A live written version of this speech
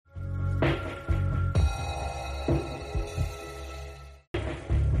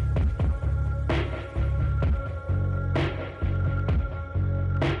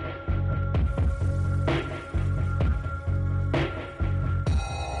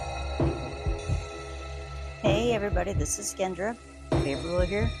Hey everybody, this is Kendra. April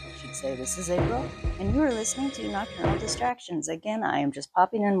here. I should say this is April. And you are listening to Nocturnal Distractions. Again, I am just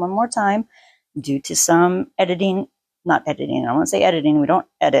popping in one more time due to some editing. Not editing, I won't say editing, we don't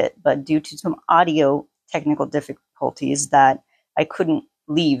edit, but due to some audio technical difficulties that I couldn't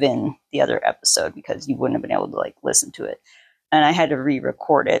leave in the other episode because you wouldn't have been able to listen to it. And I had to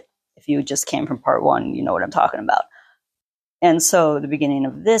re-record it. If you just came from part one, you know what I'm talking about. And so the beginning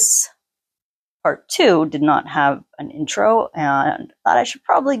of this part two did not have an intro, and I thought I should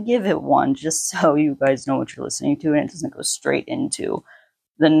probably give it one just so you guys know what you're listening to and it doesn't go straight into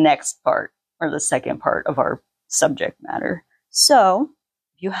the next part or the second part of our subject matter. So,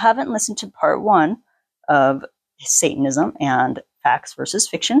 if you haven't listened to part one of Satanism and Facts versus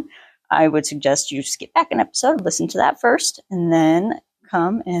Fiction, I would suggest you skip back an episode, listen to that first, and then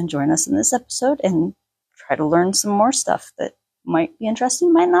come and join us in this episode and try to learn some more stuff that might be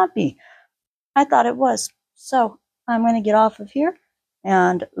interesting, might not be. I thought it was. So I'm going to get off of here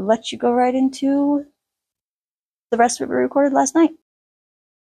and let you go right into the rest of it we recorded last night.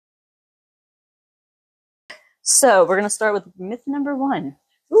 So we're going to start with myth number 1.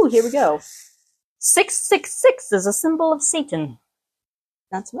 Ooh, here we go. 666 is a symbol of Satan.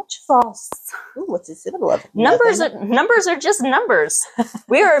 Not so much. False. Ooh, what's the symbol of? Numbers are just numbers.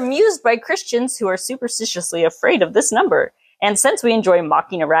 We are amused by Christians who are superstitiously afraid of this number. And since we enjoy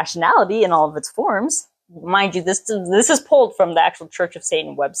mocking irrationality in all of its forms, mind you, this is pulled from the actual Church of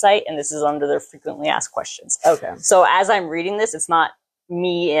Satan website, and this is under their frequently asked questions. Okay. So as I'm reading this, it's not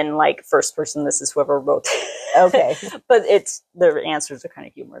me in first person. This is whoever wrote it. Okay. But their answers are kind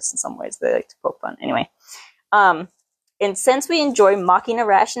of humorous in some ways. They like to poke fun. Anyway. And since we enjoy mocking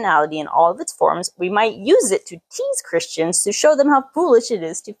irrationality in all of its forms, we might use it to tease Christians to show them how foolish it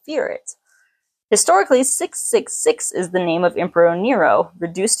is to fear it. Historically, 666 is the name of Emperor Nero,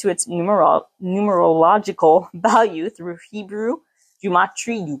 reduced to its numerological value through Hebrew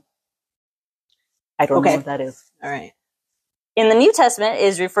gematria. I don't know what that is. All right. In the New Testament, it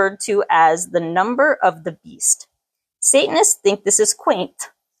is referred to as the number of the beast. Satanists think this is quaint,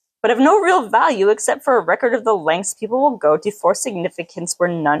 but of no real value except for a record of the lengths people will go to force significance where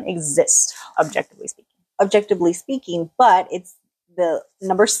none exist, objectively speaking. Objectively speaking, but it's the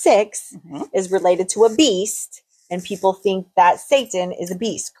number 6 is related to a beast, and people think that Satan is a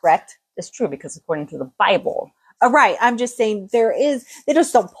beast, correct? It's true, because according to the Bible. Right. I'm just saying they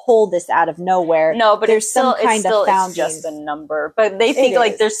just don't pull this out of nowhere. No, but there's some kind of founding. It's just a number. But they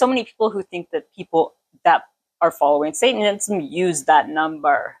think there's so many people who think that people that are following Satanism use that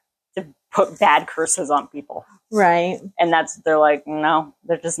number to put bad curses on people. Right. And they're like, no,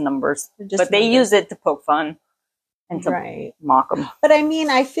 they're just numbers. They use it to poke fun. And to mock them. But I mean,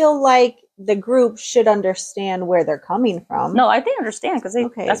 I feel like the group should understand where they're coming from. No, I think understand because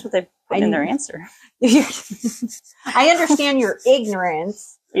that's what they put in their answer. I understand your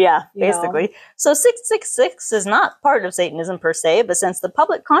ignorance. Yeah, basically. So 666 is not part of Satanism per se, but since the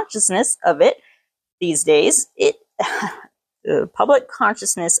public consciousness of it these days, is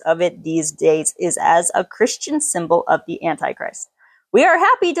as a Christian symbol of the Antichrist. We are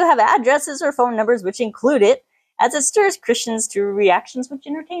happy to have addresses or phone numbers which include it, as it stirs Christians to reactions which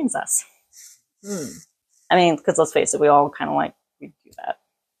entertains us. I mean, because let's face it, we all kind of we do that.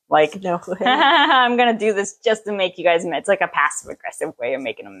 I'm going to do this just to make you guys mad. It's like a passive-aggressive way of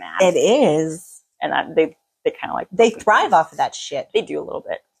making them mad. It is. And they kind of they thrive off of that shit. They do a little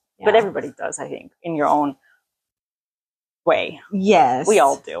bit. Yeah. But everybody does, I think, in your own way. Yes. We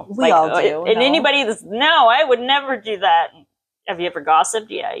all do. We all do. And anybody that's, no, I would never do that. Have you ever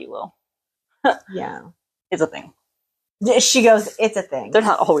gossiped? Yeah, you will. Yeah. It's a thing. She goes, it's a thing. They're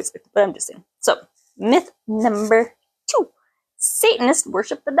not always, but I'm just saying. So, myth number 2. Satanists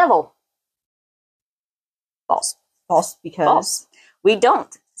worship the devil. False. False because? False. We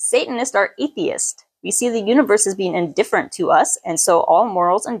don't. Satanists are atheists. We see the universe as being indifferent to us, and so all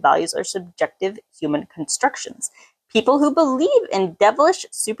morals and values are subjective human constructions. People who believe in devilish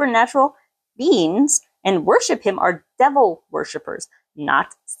supernatural beings and worship him are devil worshippers,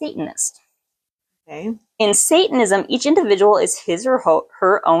 not Satanists. Okay. In Satanism, each individual is his or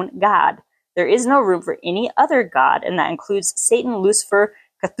her own god. There is no room for any other god, and that includes Satan, Lucifer,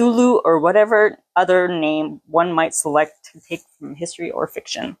 Cthulhu, or whatever other name one might select to take from history or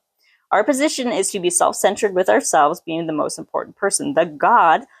fiction. Our position is to be self-centered, with ourselves being the most important person, the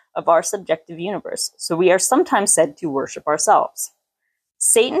god of our subjective universe. So we are sometimes said to worship ourselves.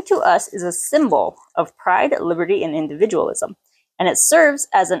 Satan to us is a symbol of pride, liberty, and individualism, and it serves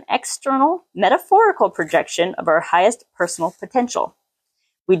as an external, metaphorical projection of our highest personal potential.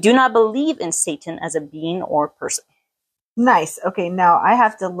 We do not believe in Satan as a being or person. Nice. Okay, now I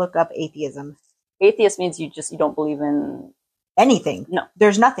have to look up atheism. Atheist means you don't believe in anything. No.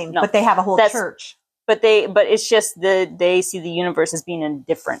 There's nothing, No. but they have a whole church. But it's just they see the universe as being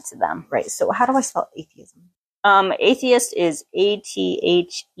indifferent to them. Right. So how do I spell atheism? Atheist is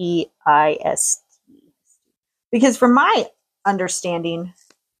ATHEIST. Because from my understanding,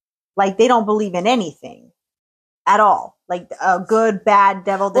 like they don't believe in anything at all. Like good, bad,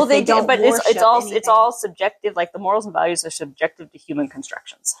 devil. Well, they do, but it's all anything. subjective. Like the morals and values are subjective to human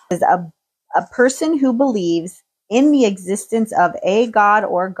constructions. Is a person who believes in the existence of a god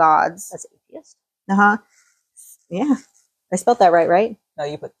or gods. That's atheist. Yeah. I spelled that right? No,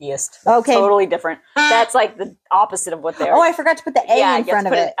 you put theist. Okay. Totally different. That's like the opposite of what they are. Oh, I forgot to put the A in front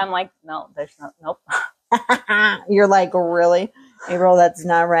of it. I'm like, no, there's not. Nope. You're like, really? April, that's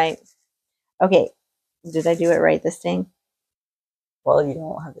not right. Okay. Did I do it right this thing? Well, you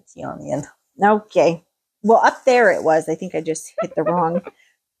don't have the T on the end. Okay. Well, up there it was. I think I just hit the wrong.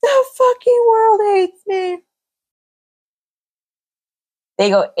 The fucking world hates me. There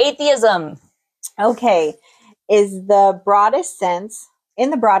you go. Atheism. Okay. In the broadest sense,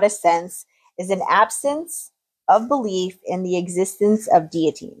 is an absence of belief in the existence of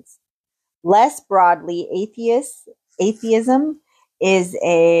deities. Less broadly, atheism is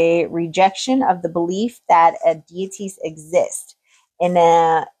a rejection of the belief that deities exist. In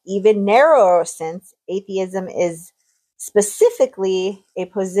an even narrower sense, atheism is specifically a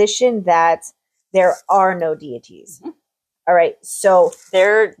position that there are no deities. Mm-hmm. All right, so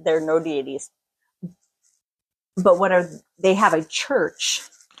there are no deities. But they have a church.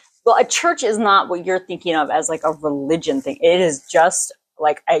 Well, a church is not what you're thinking of as like a religion thing. It is just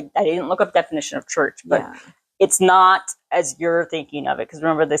like, I didn't look up definition of church, but it's not as you're thinking of it. Because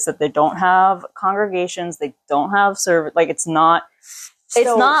remember, they said they don't have congregations, they don't have service. Like it's not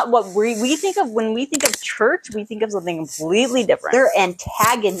what we think of when we think of church. We think of something completely different. They're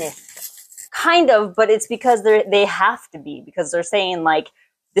antagonists, kind of, but it's because they have to be, because they're saying like,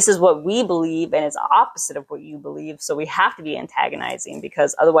 this is what we believe and it's opposite of what you believe. So we have to be antagonizing,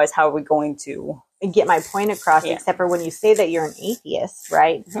 because otherwise how are we going to get my point across? Yeah. Except for when you say that you're an atheist,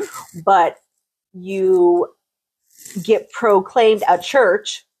 right? Mm-hmm. But you get proclaimed a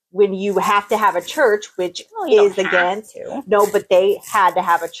church when you have to have a church, which is against. No, but they had to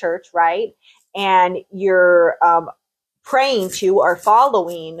have a church, right? And you're praying to or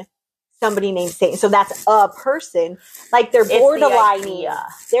following somebody named Satan. So that's a person. Like they're borderlining.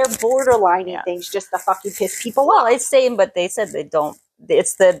 They're borderlining things just to fucking piss people off. Well, it's Satan, but they said they don't.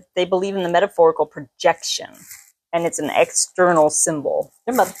 They believe in the metaphorical projection, and it's an external symbol.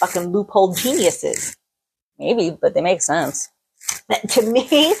 They're motherfucking loophole geniuses. Maybe, but they make sense. To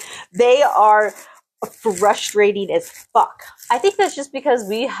me, they are frustrating as fuck. I think that's just because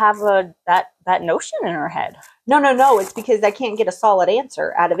we have that notion in our head. No. It's because I can't get a solid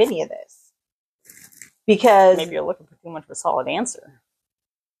answer out of any of this. Because maybe you're looking for too much of a solid answer.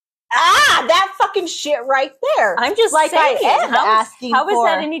 That fucking shit right there. I'm just like saying, I am asking. How is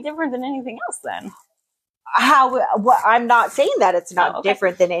that any different than anything else then? I'm not saying that it's not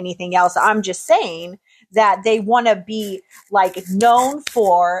different than anything else. I'm just saying that they want to be like known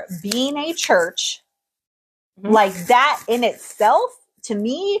for being a church. Mm-hmm. Like that in itself, to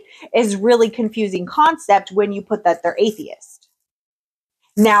me, is really confusing concept when you put that they're atheist.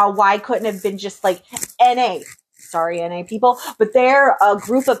 Now, why couldn't it have been just like NA? Sorry, NA people, but they're a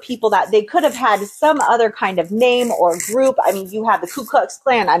group of people that they could have had some other kind of name or group. I mean, you have the Ku Klux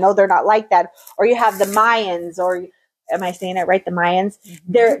Klan. I know they're not like that. Or you have the Mayans, or am I saying it right? The Mayans.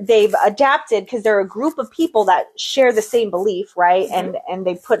 Mm-hmm. They've adapted because they're a group of people that share the same belief, right? Mm-hmm. And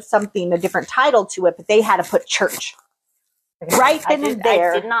they put a different title to it, but they had to put church. Right then and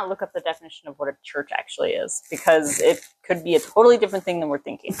there. I did not look up the definition of what a church actually is, because it could be a totally different thing than we're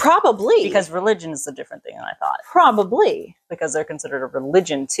thinking. Probably. Because religion is a different thing than I thought. Probably. Because they're considered a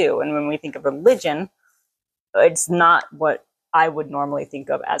religion too. And when we think of religion, it's not what I would normally think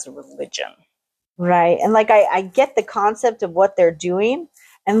of as a religion. Right. And like, I get the concept of what they're doing,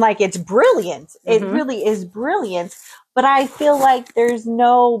 and like, it's brilliant. Mm-hmm. It really is brilliant. But I feel like there's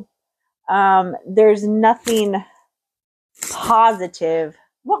nothing positive.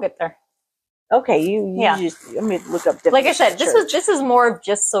 We'll get there. Okay, you just let me look up. Like I said, this is more of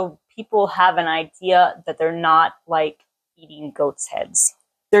just so people have an idea that they're not like eating goats' heads.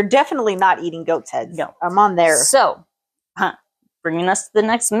 They're definitely not eating goats' heads. No, I'm on there. So, bringing us to the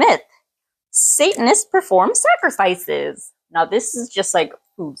next myth: Satanists perform sacrifices. Now, this is just like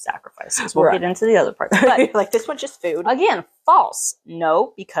food sacrifices. We'll get into the other parts. But like this one's just food. Again, false.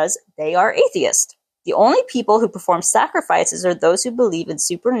 No, because they are atheists. The only people who perform sacrifices are those who believe in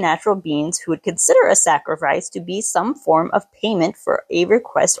supernatural beings who would consider a sacrifice to be some form of payment for a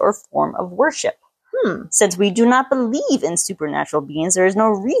request or form of worship. Since we do not believe in supernatural beings, there is no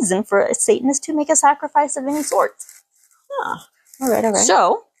reason for a Satanist to make a sacrifice of any sort. All right.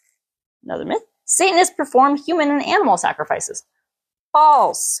 So, another myth. Satanists perform human and animal sacrifices.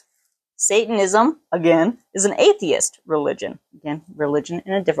 False. Satanism, again, is an atheist religion. Again, religion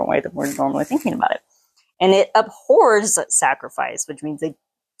in a different way than we're normally thinking about it. And it abhors sacrifice, which means they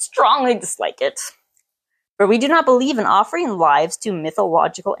strongly dislike it. For we do not believe in offering lives to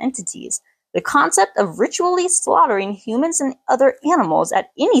mythological entities. The concept of ritually slaughtering humans and other animals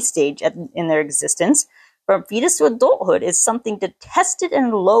at any stage in their existence, from fetus to adulthood, is something detested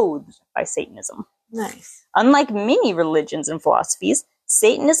and loathed by Satanism. Nice. Unlike many religions and philosophies,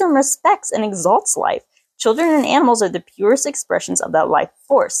 Satanism respects and exalts life. Children and animals are the purest expressions of that life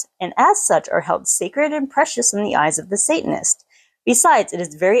force, and as such are held sacred and precious in the eyes of the Satanist. Besides, it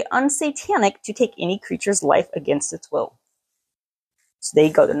is very unsatanic to take any creature's life against its will. So there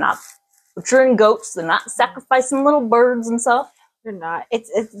you go. They're not butchering goats. They're not sacrificing little birds and stuff. They're not.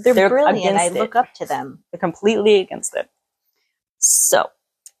 They're brilliant. I look up to them. They're completely against it. So,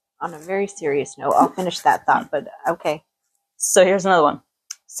 on a very serious note, I'll finish that thought, but okay. So here's another one.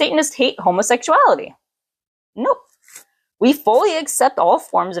 Satanists hate homosexuality. Nope. We fully accept all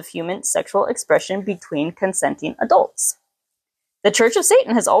forms of human sexual expression between consenting adults. The Church of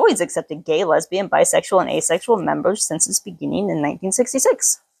Satan has always accepted gay, lesbian, bisexual, and asexual members since its beginning in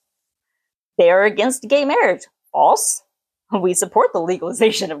 1966. They are against gay marriage. False. We support the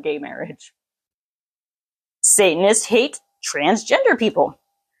legalization of gay marriage. Satanists hate transgender people.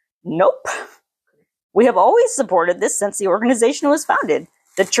 Nope. We have always supported this since the organization was founded.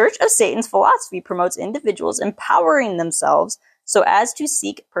 The Church of Satan's philosophy promotes individuals empowering themselves so as to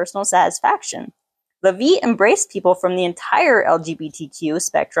seek personal satisfaction. Levi embraced people from the entire LGBTQ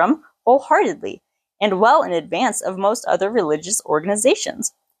spectrum wholeheartedly and well in advance of most other religious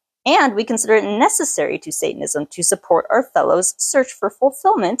organizations. And we consider it necessary to Satanism to support our fellows' search for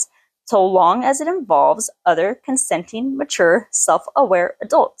fulfillment so long as it involves other consenting, mature, self-aware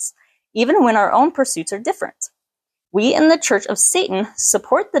adults, even when our own pursuits are different. We in the Church of Satan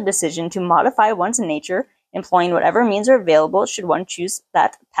support the decision to modify one's nature, employing whatever means are available should one choose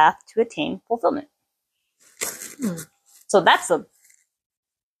that path to attain fulfillment. So that's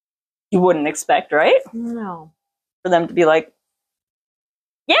you wouldn't expect, right? No. For them to be like,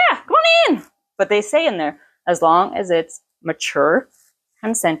 yeah, come on in. But they say in there, as long as it's mature,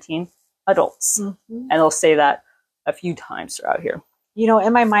 consenting adults. Mm-hmm. And they'll say that a few times throughout here. You know,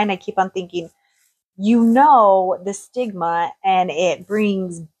 in my mind, I keep on thinking, the stigma and it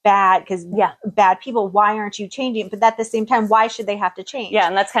brings bad people. Why aren't you changing? But at the same time, why should they have to change? Yeah.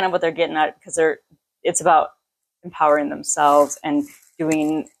 And that's kind of what they're getting at, because it's about empowering themselves and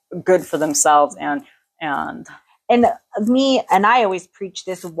doing good for themselves and me, and I always preach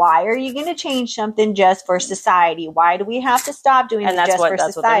this. Why are you going to change something just for society? Why do we have to stop doing it just for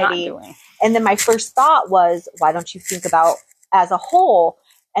society? And then my first thought was, why don't you think about as a whole?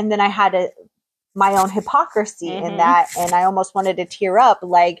 And then I had my own hypocrisy in that, and I almost wanted to tear up.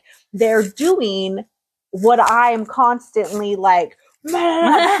 Like, they're doing what I'm constantly like, you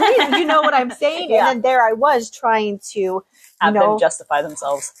know what I'm saying? Yeah. And then there I was trying to have them justify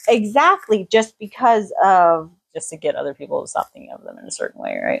themselves. Exactly. Just because of, just to get other people to stop thinking of them in a certain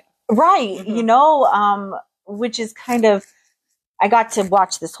way, right? Right. Mm-hmm. Which is kind of, I got to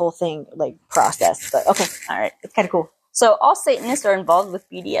watch this whole thing like process, but okay. All right. It's kind of cool. So all Satanists are involved with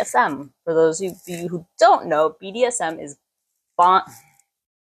BDSM. For those of you who don't know, BDSM is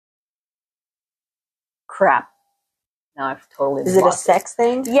crap. Now I've totally Is it a sex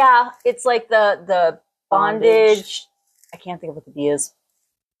thing? Yeah, it's like the bondage. I can't think of what the B is.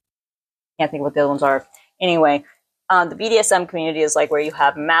 Can't think of what the other ones are. Anyway, the BDSM community is like where you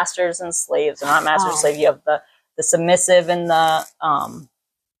have masters and slaves. They're not master and slave. You have the submissive and the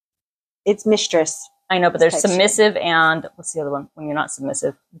it's mistress. I know, but there's submissive and what's the other one when you're not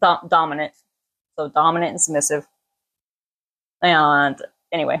submissive? Dominant. So dominant and submissive. And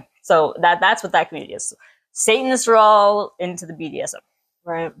anyway, so that's what that community is. Satanists are all into the BDSM.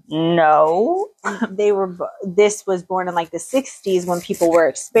 Right. No. This was born in like the 60s when people were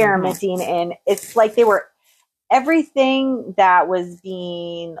experimenting, and it's like everything that was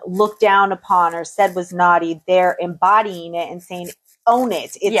being looked down upon or said was naughty, they're embodying it and saying, own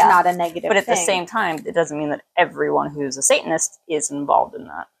it. It's not a negative But at thing. the same time, it doesn't mean that everyone who's a Satanist is involved in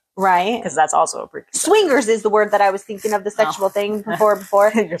that. Right. Because that's also a preconception. Swingers is the word that I was thinking of, the sexual thing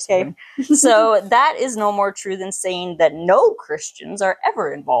before. Okay. So that is no more true than saying that no Christians are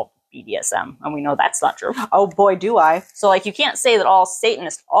ever involved with BDSM. And we know that's not true. Oh boy, do I. So like you can't say that all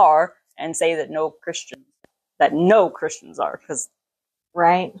Satanists are and say that no Christians are. Because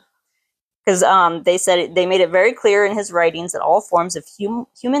right. Because they said they made it very clear in his writings that all forms of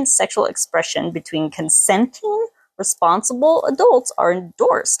human sexual expression between consenting, responsible adults are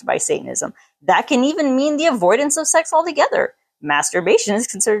endorsed by Satanism. That can even mean the avoidance of sex altogether. Masturbation is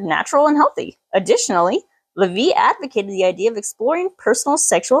considered natural and healthy. Additionally, Levy advocated the idea of exploring personal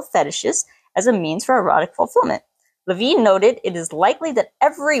sexual fetishes as a means for erotic fulfillment. Levy noted it is likely that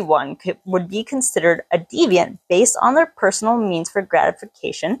everyone would be considered a deviant based on their personal means for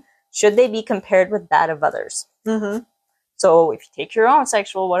gratification, should they be compared with that of others. Mm-hmm. So if you take your own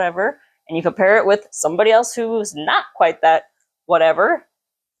sexual whatever and you compare it with somebody else who's not quite that whatever,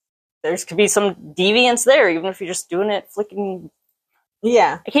 there could be some deviance there, even if you're just doing it flicking.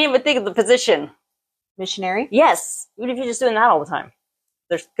 Yeah. I can't even think of the position. Missionary? Yes. Even if you're just doing that all the time.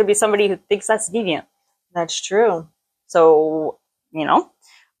 There could be somebody who thinks that's deviant. That's true. So,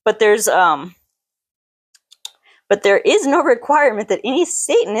 but there is no requirement that any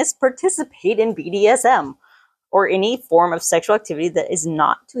Satanist participate in BDSM or any form of sexual activity that is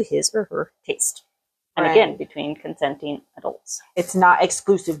not to his or her taste. And again, between consenting adults. It's not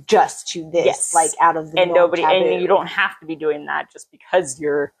exclusive just to this, like out of the and nobody, taboo. And you don't have to be doing that just because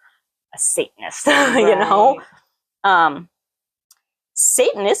you're a Satanist,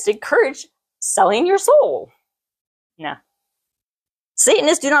 Satanists encourage selling your soul. No.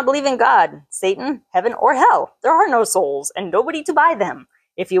 Satanists do not believe in God, Satan, heaven, or hell. There are no souls and nobody to buy them.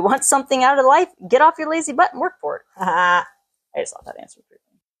 If you want something out of life, get off your lazy butt and work for it. I just thought that answer was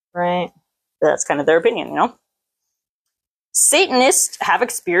right. That's kind of their opinion, Satanists have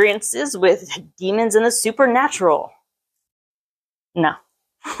experiences with demons and the supernatural. No.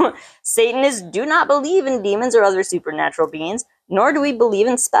 Satanists do not believe in demons or other supernatural beings, nor do we believe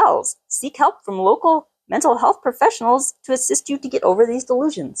in spells. Seek help from local mental health professionals to assist you to get over these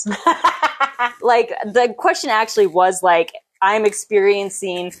delusions. The question actually was I'm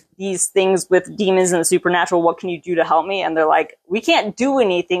experiencing these things with demons and the supernatural. What can you do to help me? And they're like, we can't do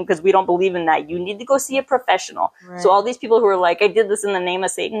anything because we don't believe in that. You need to go see a professional. Right. So all these people who are like, I did this in the name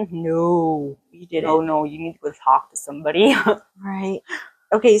of Satan. No, you didn't. Oh, no, you need to go talk to somebody. Right.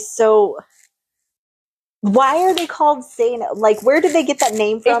 Okay, so why are they called Satan? Where did they get that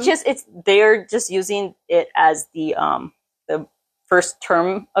name from? They're just using it as the first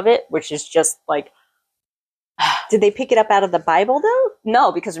term of it, which is just Did they pick it up out of the Bible, though?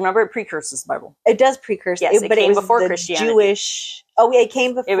 No, because remember, it precurses the Bible. It does precurse. Yes, but it came before Christianity. Jewish. Oh, yeah, it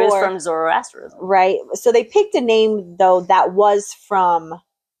came before. It was from Zoroastrianism. Right. So they picked a name, though, that was from...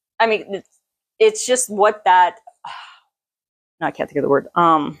 I mean, it's just what that... No, I can't think of the word.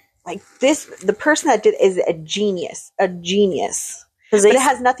 The person that did is a genius. A genius. But it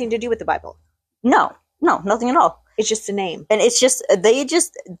has nothing to do with the Bible. No, nothing at all. It's just a name. And it's just...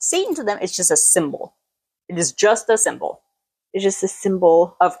 Satan to them, it's just a symbol. It is just a symbol. It's just a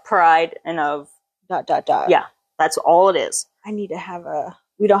symbol of pride and of ... Yeah, that's all it is. I need to have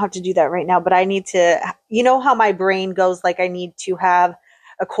we don't have to do that right now, but I need to, how my brain goes, I need to have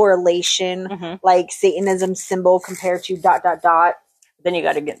a correlation, Satanism symbol compared to ... Then you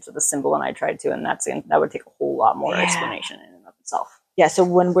got to get into the symbol, and I tried to, and that would take a whole lot more explanation in and of itself. Yeah, so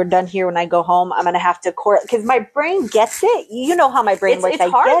when we're done here, when I go home, I'm going to have to because my brain gets it. You know how my brain works.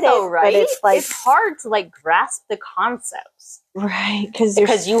 It's hard, I get though, it, right? But it's hard to grasp the concepts. Right.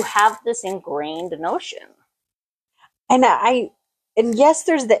 Because you have this ingrained notion. And yes,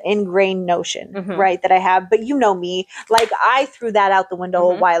 there's the ingrained notion, right, that I have. But you know me, I threw that out the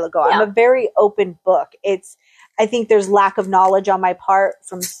window a while ago. Yeah. I'm a very open book. I think there's lack of knowledge on my part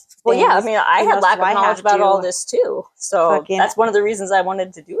from... Well, yeah, I mean, I had lack of knowledge about all this too. So that's one of the reasons I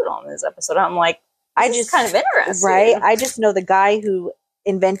wanted to do it on this episode. I'm I just kind of interested. Right? I just know the guy who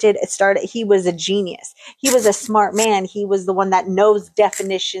he was a genius. He was a smart man. He was the one that knows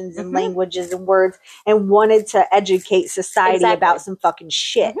definitions and languages and words and wanted to educate society about some fucking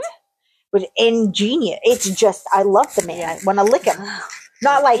shit. Which ingenious. It's just, I love the man. Yeah. I want to lick him.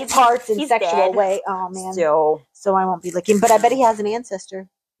 Not parts in sexual way. Oh, man. Still. So I won't be licking. But I bet he has an ancestor.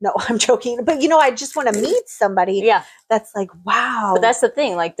 No, I'm joking. But, I just want to meet somebody that's wow. But that's the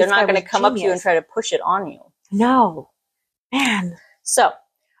thing. They're not going to come up to you and try to push it on you. No. Man. So,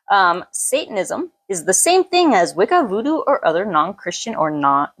 Satanism is the same thing as Wicca, Voodoo, or other non-Christian or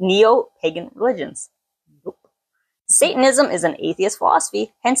neo-pagan religions. Nope. Satanism is an atheist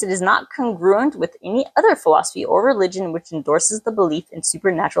philosophy, hence it is not congruent with any other philosophy or religion which endorses the belief in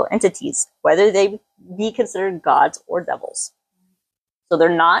supernatural entities, whether they be considered gods or devils. So they're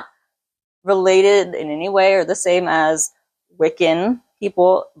not related in any way or the same as Wiccan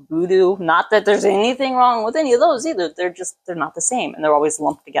people, Voodoo. Not that there's anything wrong with any of those either. They're not the same, and they're always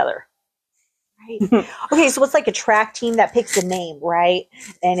lumped together. Right. Okay, so it's like a track team that picks a name, right?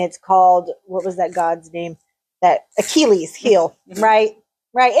 And it's called, what was that god's name? That Achilles heel, right?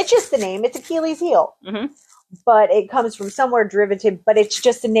 Right. It's just the name. It's Achilles heel. But it comes from somewhere derivative, but it's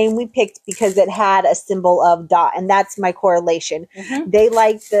just a name we picked because it had a symbol of dot, and that's my correlation. They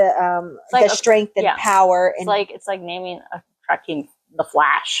like the strength and power, and it's like naming a track team the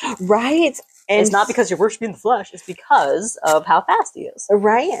Flash, right? And it's not because you're worshiping the Flash; it's because of how fast he is,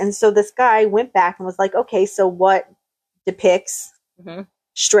 right? And so this guy went back and was like, "Okay, so what depicts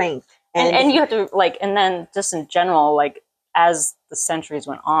strength?" And you have to and then just in general, as the centuries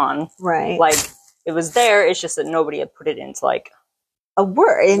went on, right? It was there. It's just that nobody had put it into a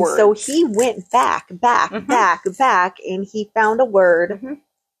word. And so he went back, and he found a word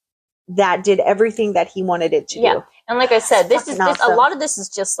that did everything that he wanted it to do. And like I said, this is awesome. A lot of this is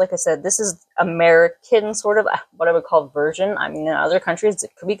just, like I said, this is American sort of what I would call version. I mean, in other countries,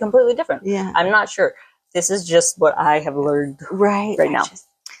 it could be completely different. Yeah. I'm not sure. This is just what I have learned right now.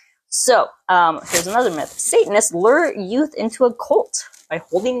 So, here's another myth. Satanists lure youth into a cult by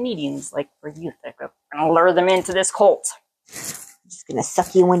holding meetings for youth. They're going to lure them into this cult. I'm just going to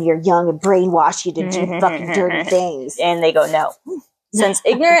suck you when you're young and brainwash you to do fucking dirty things. And they go, no. Since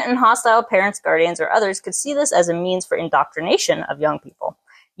ignorant and hostile parents, guardians, or others could see this as a means for indoctrination of young people.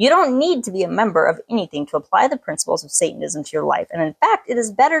 You don't need to be a member of anything to apply the principles of Satanism to your life. And in fact, it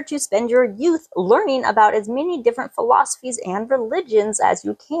is better to spend your youth learning about as many different philosophies and religions as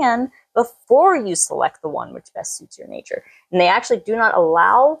you can before you select the one which best suits your nature. And they actually do not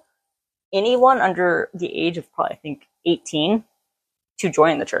allow anyone under the age of probably, I think, 18 to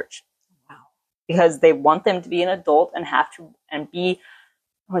join the church. Wow. Because they want them to be an adult and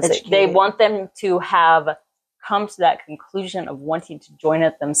they want them to have come to that conclusion of wanting to join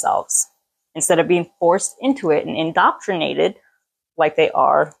it themselves instead of being forced into it and indoctrinated like they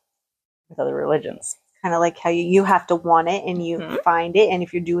are with other religions. Kind of like how you have to want it and you find it, and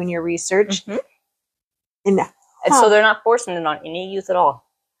if you're doing your research. And so they're not forcing it on any youth at all.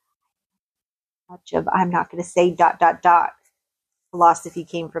 I'm not going to say ... philosophy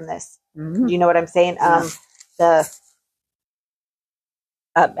came from this. Do you know what I'm saying? I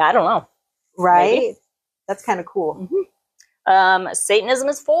don't know. Right? Maybe. That's kind of cool. Satanism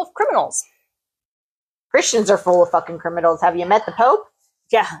is full of criminals. Christians are full of fucking criminals. Have you met the Pope?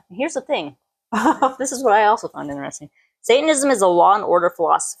 Yeah. Here's the thing. This is what I also found interesting. Satanism is a law and order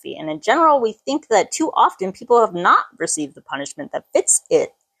philosophy, and in general, we think that too often people have not received the punishment that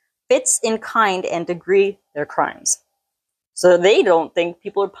fits in kind and degree their crimes. So they don't think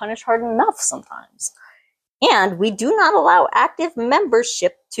people are punished hard enough sometimes. And we do not allow active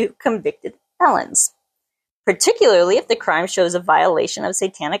membership to convicted felons, particularly if the crime shows a violation of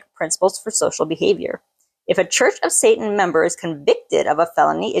satanic principles for social behavior. If a Church of Satan member is convicted of a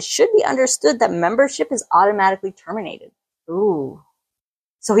felony, it should be understood that membership is automatically terminated. Ooh.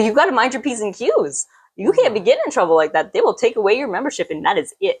 So you've got to mind your P's and Q's. You can't be getting in trouble like that. They will take away your membership, and that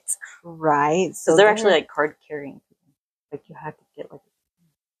is it. Right. So they're actually card carrying. You have to get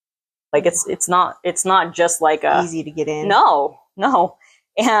it's not just easy to get in. No.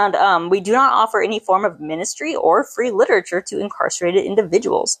 And we do not offer any form of ministry or free literature to incarcerated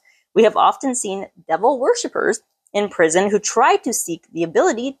individuals. We have often seen devil worshippers in prison who try to seek the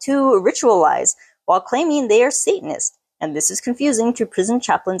ability to ritualize while claiming they are Satanists, and this is confusing to prison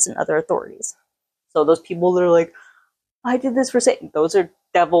chaplains and other authorities. So those people that are I did this for Satan, those are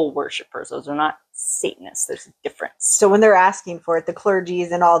devil worshippers. Those are not Satanists. There's a difference. So when they're asking for it, the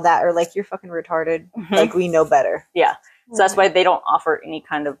clergies and all that are you're fucking retarded. We know better. Yeah. So that's why they don't offer any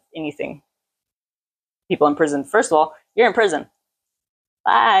kind of anything. People in prison. First of all, you're in prison.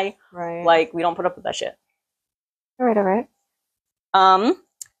 Bye. Right. We don't put up with that shit. All right.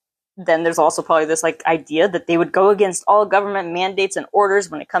 Then there's also probably this idea that they would go against all government mandates and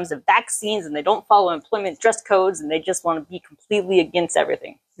orders when it comes to vaccines, and they don't follow employment dress codes, and they just want to be completely against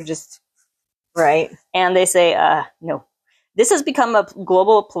everything. They're just right. And they say, no. This has become a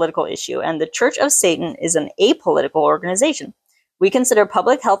global political issue, and the Church of Satan is an apolitical organization. We consider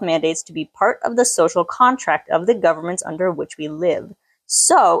public health mandates to be part of the social contract of the governments under which we live.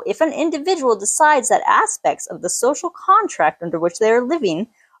 So, if an individual decides that aspects of the social contract under which they are living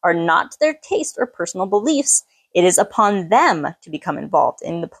are not to their taste or personal beliefs, it is upon them to become involved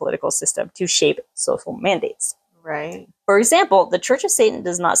in the political system to shape social mandates. Right. For example, the Church of Satan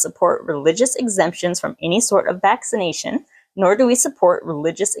does not support religious exemptions from any sort of vaccination, nor do we support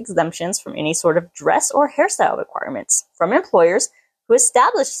religious exemptions from any sort of dress or hairstyle requirements from employers who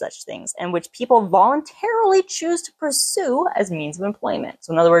establish such things and which people voluntarily choose to pursue as means of employment.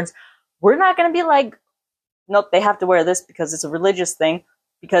 So in other words, we're not going to be nope, they have to wear this because it's a religious thing.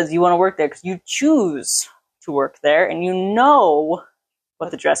 because you want to work there, because you choose to work there, and you know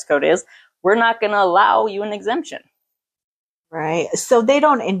what the dress code is. We're not going to allow you an exemption. Right. So they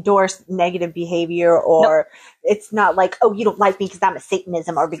don't endorse negative behavior, or it's not like, oh, you don't like me because I'm a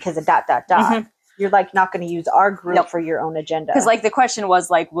Satanism or because of ... Mm-hmm. You're like not going to use our group for your own agenda. Because like the question was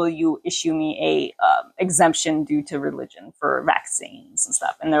like, will you issue me a exemption due to religion for vaccines and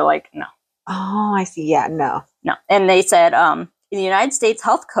stuff? And they're like, no. Oh, I see. Yeah, no. And they said, in the United States,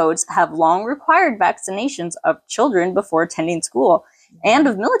 health codes have long required vaccinations of children before attending school and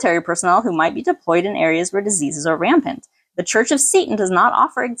of military personnel who might be deployed in areas where diseases are rampant. The Church of Satan does not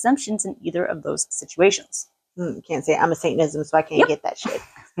offer exemptions in either of those situations. Can't say I'm a Satanism, so I can't get that shit.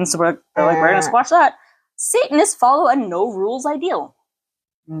 And so we're going to squash that. Satanists follow a no rules ideal.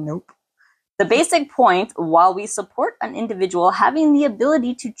 Nope. The basic point, while we support an individual having the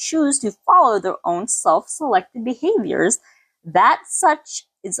ability to choose to follow their own self-selected behaviors, that such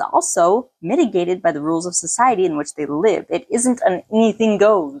is also mitigated by the rules of society in which they live. It isn't an anything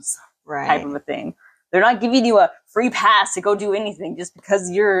goes type of a thing. They're not giving you a free pass to go do anything just because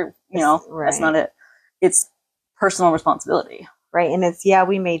you're, that's not it. It's personal responsibility. Right. And it's,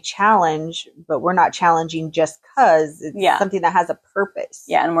 we may challenge, but we're not challenging just because it's something that has a purpose.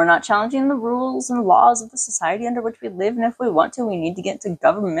 Yeah. And we're not challenging the rules and laws of the society under which we live. And if we want to, we need to get into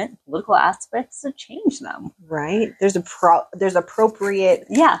government, political aspects to change them. Right. There's appropriate.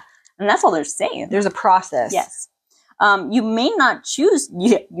 Yeah. And that's all they're saying. There's a process. Yes. You may not choose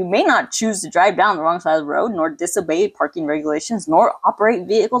to drive down the wrong side of the road, nor disobey parking regulations, nor operate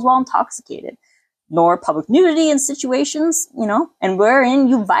vehicles while intoxicated, nor public nudity in situations, and wherein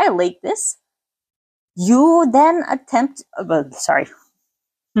you violate this, you then attempt,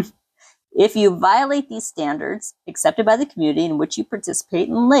 if you violate these standards accepted by the community in which you participate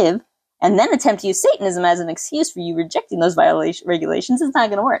and live, and then attempt to use Satanism as an excuse for you rejecting those regulations, it's not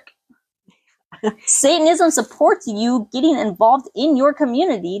going to work. Satanism supports you getting involved in your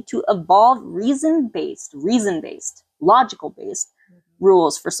community to evolve reason-based, logical-based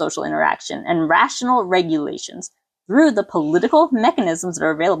rules for social interaction and rational regulations through the political mechanisms that are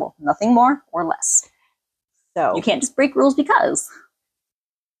available. Nothing more or less. So you can't just break rules because.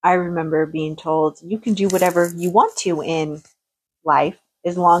 I remember being told you can do whatever you want to in life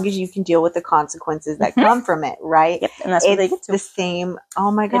as long as you can deal with the consequences that come from it, right? Yep, and that's what they get to. The same.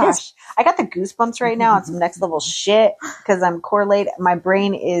 Oh my gosh. I got the goosebumps right now on some next level shit because I'm correlated. My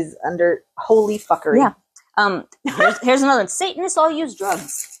brain is under holy fuckery. Yeah. Here's another one. Satanists all use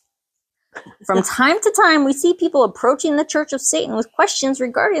drugs. From time to time, we see people approaching the Church of Satan with questions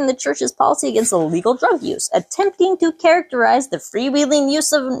regarding the church's policy against illegal drug use, attempting to characterize the freewheeling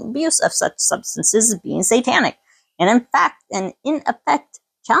use of abuse of such substances as being satanic, and in effect,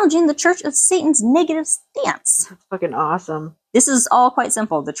 challenging the Church of Satan's negative stance. That's fucking awesome. This is all quite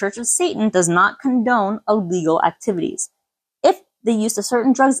simple. The Church of Satan does not condone illegal activities. If the use of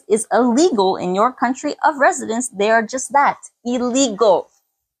certain drugs is illegal in your country of residence, they are just that, illegal.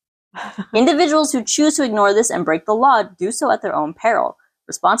 Individuals who choose to ignore this and break the law do so at their own peril.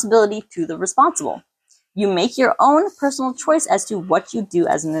 Responsibility to the responsible. You make your own personal choice as to what you do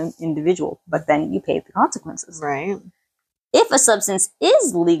as an individual, but then you pay the consequences. Right. If a substance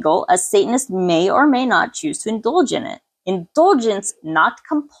is legal, a Satanist may or may not choose to indulge in it. Indulgence, not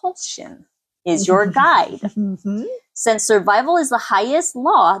compulsion, is your guide. Since survival is the highest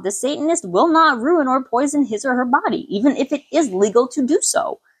law, the Satanist will not ruin or poison his or her body, even if it is legal to do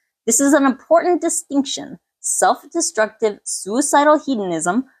so. This is an important distinction. Self-destructive, suicidal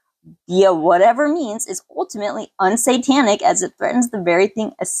hedonism, via whatever means, is ultimately unsatanic as it threatens the very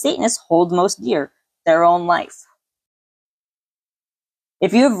thing a Satanist holds most dear, their own life.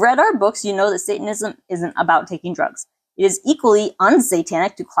 If you have read our books, you know that Satanism isn't about taking drugs. It is equally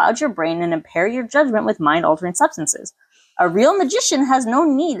unsatanic to cloud your brain and impair your judgment with mind-altering substances. A real magician has no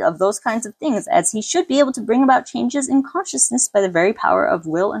need of those kinds of things, as he should be able to bring about changes in consciousness by the very power of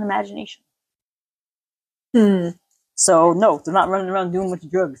will and imagination. So, no, they're not running around doing a bunch of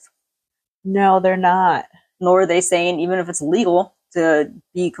drugs. No, they're not. Nor are they saying, even if it's legal, to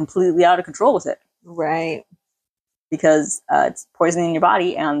be completely out of control with it. Right. Because it's poisoning your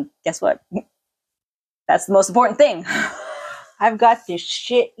body, and guess what? That's the most important thing. I've got this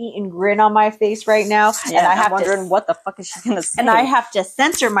shit-eating grin on my face right now. Yeah, and I'm wondering what the fuck is she going to say? And I have to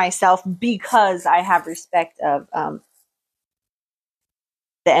censor myself because I have respect of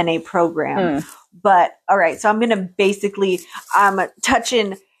the NA program. But, all right, so I'm going to basically,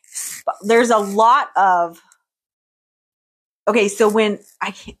 touching, there's a lot of, okay, so when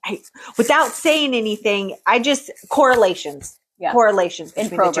without saying anything, correlations. correlations in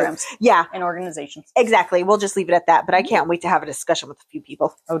between programs. The two. Yeah. In organizations. Exactly. We'll just leave it at that. But I can't wait to have a discussion with a few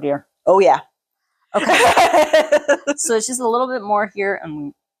people. Oh, dear. Oh, yeah. Okay. So it's just a little bit more here.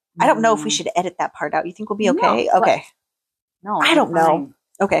 And I don't know if we should edit that part out. You think we'll be okay? No, okay. No. I don't know.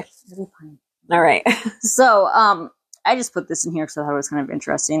 Okay. It'll be fine. All right. So, I just put this in here because I thought it was kind of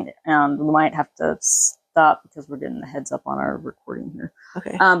interesting. We might have to stop because we're getting the heads up on our recording here.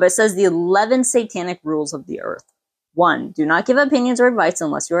 Okay. But it says the 11 satanic rules of the earth. 1, do not give opinions or advice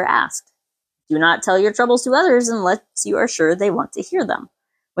unless you are asked. Do not tell your troubles to others unless you are sure they want to hear them.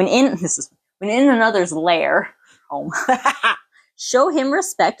 When in another's lair, show him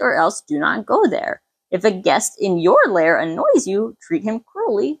respect or else do not go there. If a guest in your lair annoys you, treat him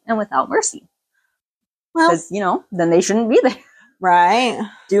cruelly and without mercy. Well, because, then they shouldn't be there. Right.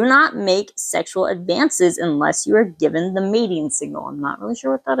 Do not make sexual advances unless you are given the mating signal. I'm not really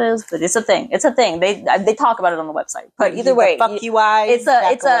sure what that is, but it's a thing. It's a thing. They talk about it on the website. But either way, fuck you eyes.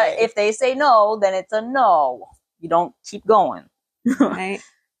 If they say no, then it's a no. You don't keep going. Right.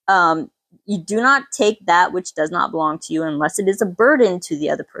 You do not take that which does not belong to you unless it is a burden to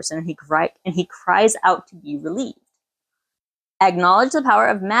the other person and he cries out to be relieved. Acknowledge the power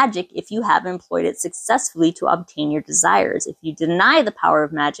of magic if you have employed it successfully to obtain your desires. If you deny the power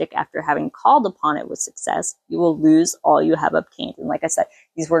of magic after having called upon it with success, you will lose all you have obtained. And like I said,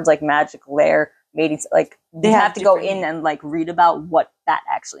 these words like magic, lair, mating, like they have to go in and like read about what that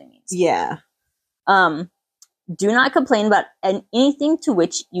actually means. Yeah. Do not complain about anything to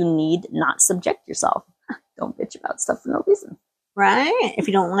which you need not subject yourself. Don't bitch about stuff for no reason. Right? If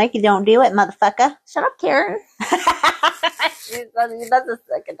you don't like it, don't do it, motherfucker. Shut up, Karen. That's a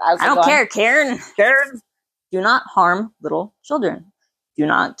second. I don't care, Karen. Karen. Do not harm little children. Do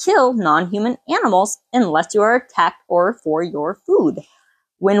not kill non-human animals unless you are attacked or for your food.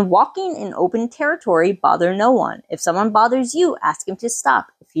 When walking in open territory, bother no one. If someone bothers you, ask him to stop.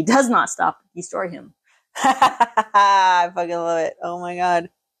 If he does not stop, destroy him. I fucking love it. Oh my god.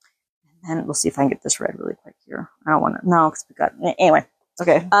 And we'll see if I can get this read really quick here. I don't want to. No, because we got. Anyway.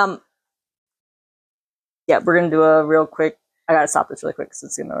 Okay. Yeah, we're gonna do a real quick. I gotta stop this really quick because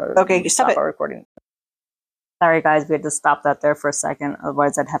it's gonna. Okay, stop our recording. Sorry, guys, we had to stop that there for a second.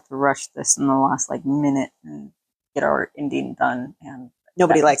 Otherwise, I'd have to rush this in the last minute and get our ending done. And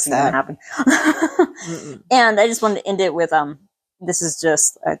nobody likes that. Happen. And I just wanted to end it with this is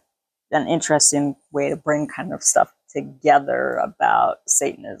just an interesting way to bring kind of stuff together about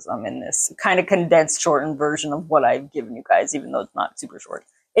Satanism in this kind of condensed, shortened version of what I've given you guys, even though it's not super short.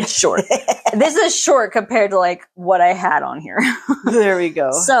 It's short. This is short compared to what I had on here. There we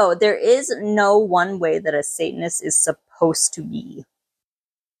go. So there is no one way that a Satanist is supposed to be.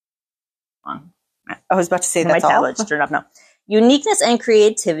 I was about to say that's my tablet's turned off now. Uniqueness and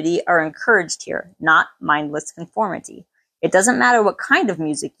creativity are encouraged here, not mindless conformity. It doesn't matter what kind of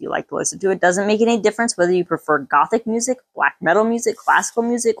music you like to listen to. It doesn't make any difference whether you prefer gothic music, black metal music, classical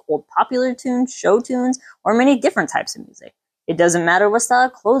music, old popular tunes, show tunes, or many different types of music. It doesn't matter what style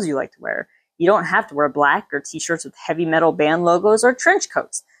of clothes you like to wear. You don't have to wear black or t-shirts with heavy metal band logos or trench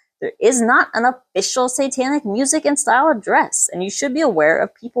coats. There is not an official satanic music and style of dress, and you should be aware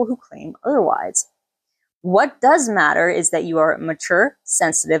of people who claim otherwise. What does matter is that you are a mature,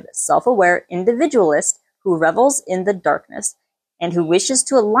 sensitive, self-aware individualist who revels in the darkness and who wishes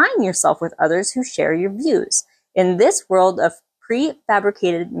to align yourself with others who share your views. In this world of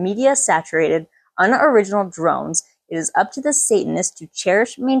prefabricated, media-saturated, unoriginal drones, it is up to the Satanist to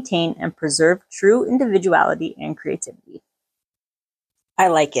cherish, maintain, and preserve true individuality and creativity. I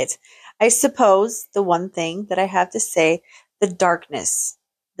like it. I suppose the one thing that I have to say, the darkness.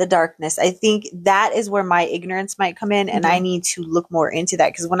 I think that is where my ignorance might come in, and I need to look more into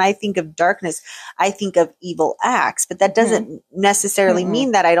that, because when I think of darkness, I think of evil acts, but that doesn't necessarily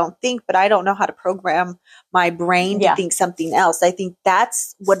mean that I don't think, but I don't know how to program my brain to think something else. I think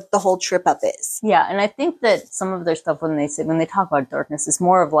that's what the whole trip up is. Yeah, and I think that some of their stuff when they talk about darkness, is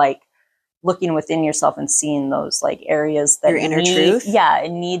more of looking within yourself and seeing those areas that your inner truth. Yeah,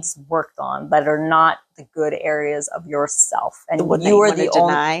 it needs worked on, that are not the good areas of yourself. And you're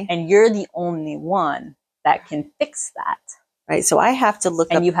the only one that can fix that. Right. So I have to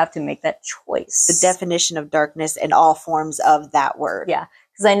look up, and you have to make that choice. The definition of darkness and all forms of that word. Yeah.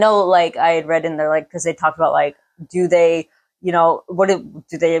 Because I know I had read in there because they talked about do they do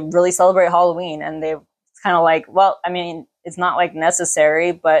they really celebrate Halloween? And it's kind of well, I mean, it's not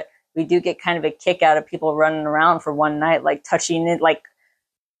necessary, but we do get kind of a kick out of people running around for one night, touching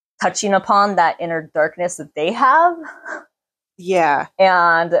upon that inner darkness that they have. Yeah.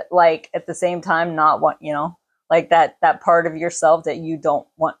 And at the same time, not want, that part of yourself that you don't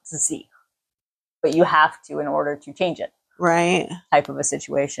want to see, but you have to in order to change it. right type of a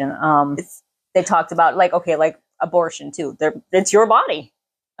situation. They talked about like, okay, like abortion too. It's your body.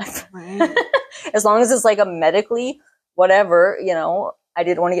 right. As long as it's like a medically whatever, you know, I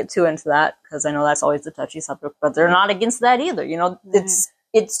didn't want to get too into that because I know that's always the touchy subject, but they're not against that either. You know,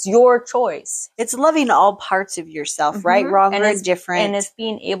 it's your choice. It's loving all parts of yourself, right? Wrong or indifferent. And it's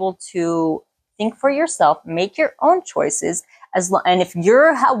being able to think for yourself, make your own choices. And if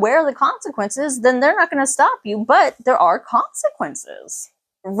you're aware of the consequences, then they're not going to stop you, but there are consequences.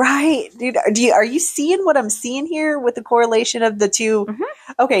 Right, dude. Are you seeing what I'm seeing here with the correlation of the two?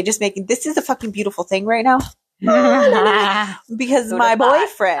 Okay, just making this is a fucking beautiful thing right now. Because my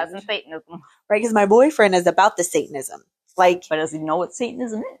boyfriend, Satanism. right? Because my boyfriend is about the Satanism. Like, but does he know what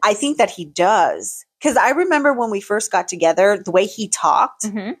Satanism is? I think that he does. Because I remember when we first got together, the way he talked,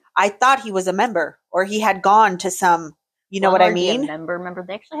 I thought he was a member or he had gone to some. You know what I mean? Remember,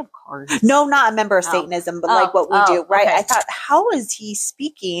 they actually have cards. No, not a member of Satanism, but like what we do, right? Okay. I thought, how is he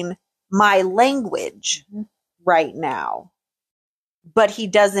speaking my language right now? But he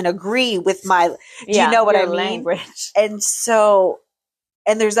doesn't agree with my, do you know what I mean? Language. And so,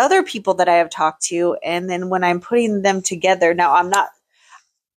 and there's other people that I have talked to. And then when I'm putting them together, now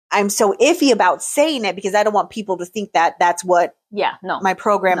I'm so iffy about saying it because I don't want people to think that that's what my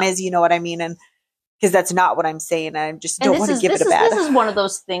program is, you know what I mean? And because that's not what I'm saying. I just don't want to give it a bad. This is one of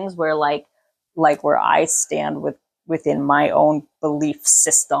those things where like where I stand within my own belief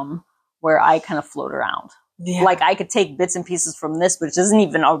system where I kind of float around. Yeah. Like I could take bits and pieces from this, which isn't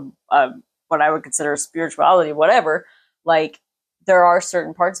even what I would consider spirituality, whatever. Like there are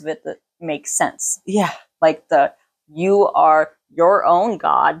certain parts of it that make sense. Yeah. Like you are your own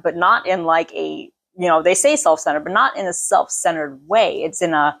God, but not in like a, you know, they say self-centered, but not in a self-centered way. It's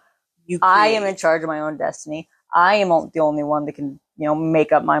in a, I am in charge of my own destiny. I am the only one that can, you know,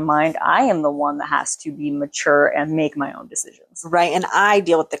 make up my mind. I am the one that has to be mature and make my own decisions. Right. And I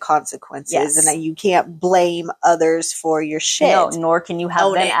deal with the consequences and that you can't blame others for your shit. No, nor can you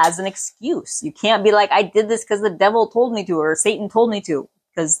have them as an excuse. You can't be like, I did this because the devil told me to, or Satan told me to,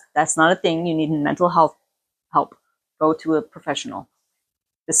 because that's not a thing. You need mental health help. Go to a professional.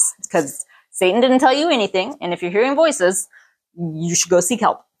 Because Satan didn't tell you anything. And if you're hearing voices, you should go seek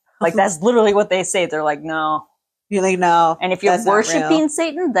help. Like, that's literally what they say. They're like, no. You're like, no. And if you're worshiping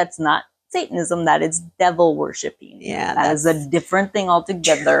Satan, that's not Satanism. That is devil worshiping. Yeah. That is a different thing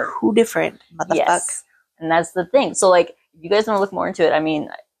altogether. Who different? Motherfucker. Yes. And that's the thing. So, like, if you guys want to look more into it, I mean,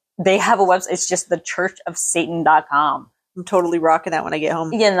 they have a website. It's just thechurchofsatan.com. I'm totally rocking that when I get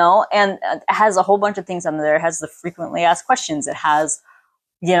home. You know, and it has a whole bunch of things on there. It has the frequently asked questions. It has,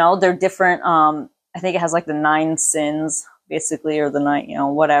 you know, they're different. I think it has like the 9 sins. Basically, or the 9, you know,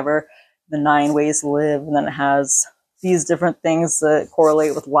 whatever, the 9 ways to live. And then it has these different things that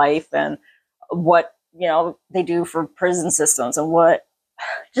correlate with life and what, you know, they do for prison systems and what,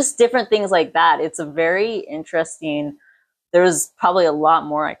 just different things like that. It's a very interesting, there's probably a lot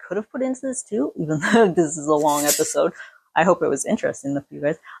more I could have put into this too, even though this is a long episode. I hope it was interesting for you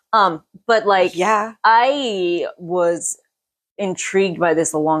guys. But like, I was intrigued by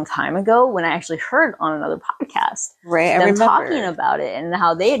this a long time ago when I actually heard on another podcast them talking about it and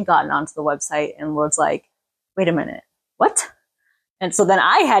how they had gotten onto the website and was like, wait a minute, what? And so then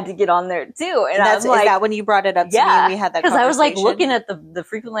I had to get on there too. And I was like, is that when you brought it up to me and we had that conversation? Because I was like looking at the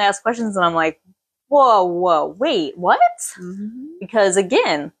frequently asked questions and I'm like, whoa, wait, what? Because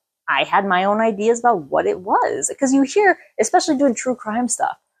again, I had my own ideas about what it was. Because you hear, especially doing true crime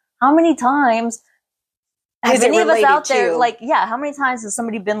stuff, how many times have any of us out there, like, how many times has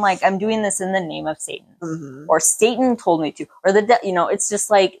somebody been like, I'm doing this in the name of Satan? Or Satan told me to. Or you know, it's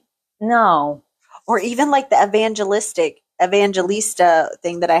just like, no. Or even like the evangelista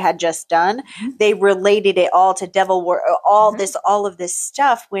thing that I had just done. They related it all to devil work, all of this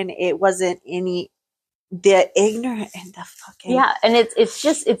stuff when it wasn't any, the ignorant and the fucking. Yeah. And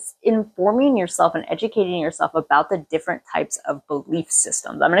it's informing yourself and educating yourself about the different types of belief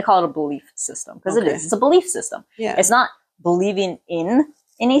systems. I'm going to call it a belief system because it is. It's a belief system. Yeah. It's not believing in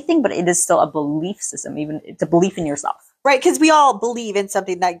anything, but it is still a belief system. Even it's a belief in yourself. Right. Because we all believe in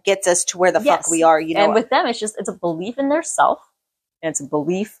something that gets us to where the fuck we are, you know. And with them, it's a belief in their self. And it's a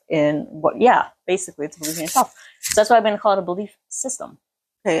belief in basically it's a belief in yourself. So that's why I've been called a belief system.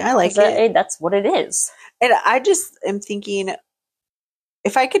 Okay, I like it. That's what it is. And I just am thinking,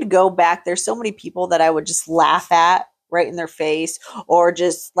 if I could go back, there's so many people that I would just laugh at right in their face or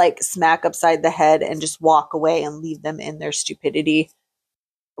just like smack upside the head and just walk away and leave them in their stupidity.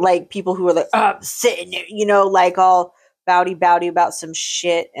 Like people who are like, sitting there, you know, like all bowdy about some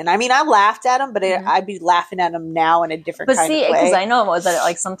shit. And I mean, I laughed at him, but I'd be laughing at him now in a different kind of way. Because I know that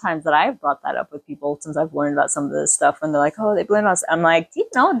like sometimes that I've brought that up with people since I've learned about some of this stuff, and they're like, "Oh, they blame us." I'm like, "Do you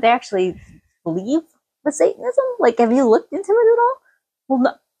know they actually believe with Satanism? Like, have you looked into it at all?" Well,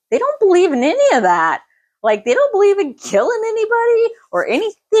 no, they don't believe in any of that. Like, they don't believe in killing anybody or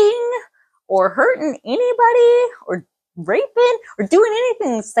anything or hurting anybody or raping or doing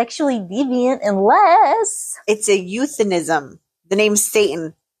anything sexually deviant unless it's a euthanism. The name's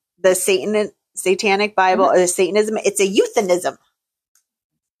Satan. The Satanic Bible, Satanism. It's a euthanism.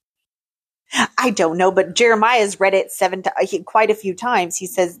 I don't know, but Jeremiah's read it quite a few times. He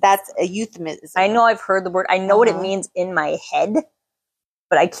says that's a euphemism. I know I've heard the word. I know what it means in my head,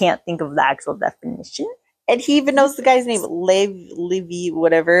 but I can't think of the actual definition. And he even knows the guy's name, Levi,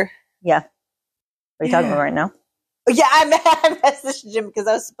 whatever. Yeah. What are you talking about right now? Yeah, I messaged him because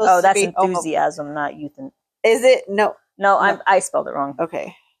I was supposed to be... Oh, that's enthusiasm, not euthan. Is it? No. No, I spelled it wrong.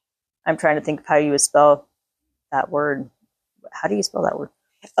 Okay. I'm trying to think of how you would spell that word. How do you spell that word?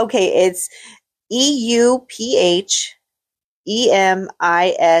 Okay, it's EUPHEMISM.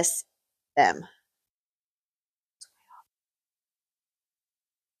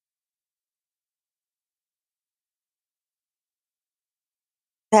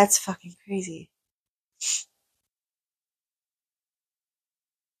 That's fucking crazy.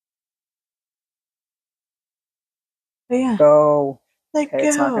 But yeah. Go. Like, okay,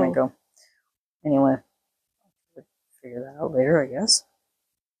 it's not going to go. Anyway. We'll figure that out later, I guess.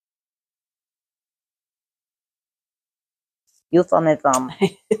 Euphemism.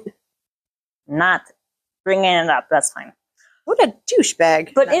 Not bringing it up. That's fine. What a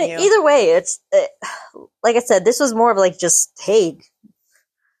douchebag. But either way, it's like I said, this was more of like just, hey,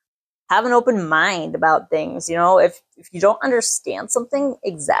 have an open mind about things. You know, if you don't understand something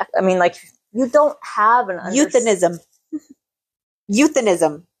exact, I mean, like you don't have an euthanism.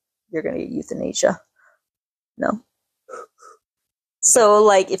 Euthanism. You're gonna get euthanasia. No. So,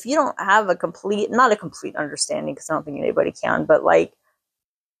 like, if you don't have not a complete understanding, because I don't think anybody can, but like,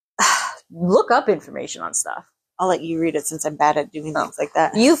 look up information on stuff. I'll let you read it since I'm bad at doing things like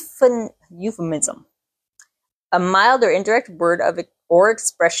that. Euphemism. A mild or indirect word or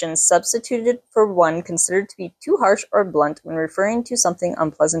expression substituted for one considered to be too harsh or blunt when referring to something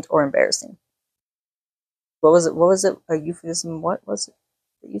unpleasant or embarrassing. What was it? A euphemism? What was it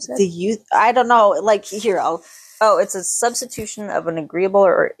that you said? I don't know. Like, here, it's a substitution of an agreeable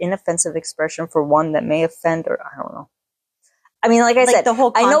or inoffensive expression for one that may offend or I don't know. I mean, like I said, the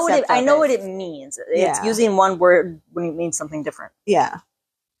whole I know what it means. It's using one word when it means something different. Yeah.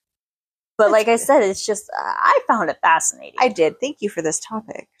 But like I said, it's just, I found it fascinating. I did. Thank you for this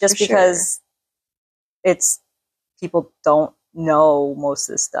topic. Just because people don't know most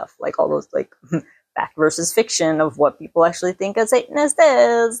of this stuff. Like all those, like, fact versus fiction of what people actually think a Satanist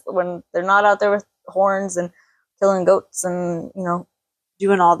is when they're not out there with horns and killing goats and, you know,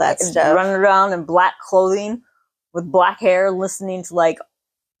 doing all that stuff. Running around in black clothing with black hair, listening to like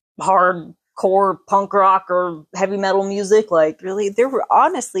hardcore punk rock or heavy metal music. Like, really, they're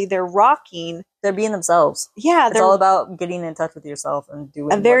rocking. They're being themselves. Yeah, it's all about getting in touch with yourself and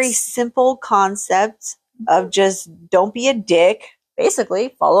doing a very simple concept of just don't be a dick.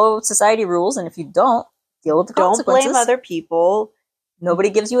 Basically, follow society rules, and if you don't, deal with the consequences. Don't blame other people. Nobody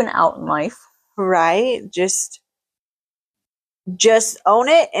gives you an out in life, right? Just own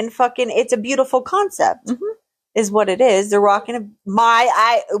it and fucking. It's a beautiful concept. Mm-hmm. Is what it is. They're rocking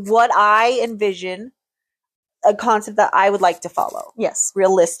what I envision a concept that I would like to follow. Yes.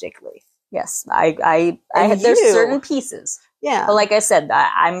 Realistically. Yes. There's certain pieces. Yeah. But like I said,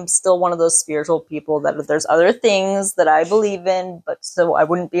 I'm still one of those spiritual people that there's other things that I believe in, but so I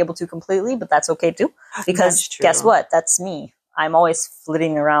wouldn't be able to completely, but that's okay too. Because guess what? That's me. I'm always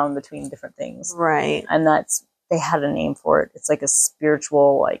flitting around between different things. Right. And they had a name for it. It's like a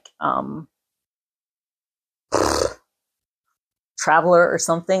spiritual, like, traveler or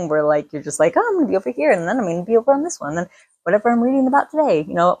something where like you're just like, oh, I'm gonna be over here and then I'm gonna be over on this one, and then whatever I'm reading about today,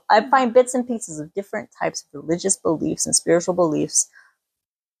 you know, I find bits and pieces of different types of religious beliefs and spiritual beliefs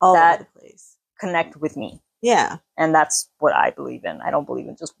all that connect with me. Yeah. And that's what I believe in. I don't believe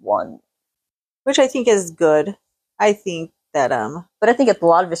in just one, which I think is good. I think that but I think a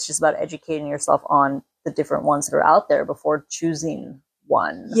lot of it's just about educating yourself on the different ones that are out there before choosing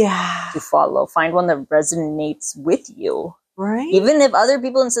one to follow. Find one that resonates with you. Right. Even if other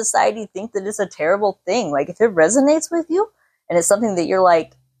people in society think that it's a terrible thing, like if it resonates with you and it's something that you're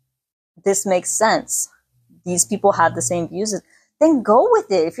like, this makes sense. These people have the same views. Then go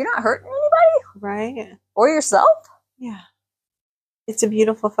with it. If you're not hurting anybody. Right. Or yourself. Yeah. It's a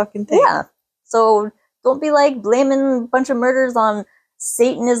beautiful fucking thing. Yeah. So don't be like blaming a bunch of murders on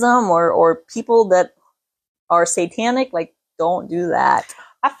Satanism or people that are satanic. Like, don't do that.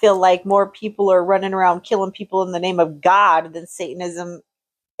 I feel like more people are running around killing people in the name of God than Satanism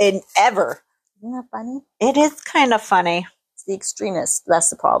in ever. Isn't that funny? It is kind of funny. It's the extremists.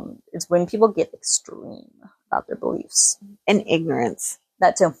 That's the problem. It's when people get extreme about their beliefs. And ignorance.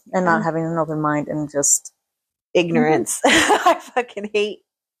 That too. And not having an open mind and just... Ignorance. I fucking hate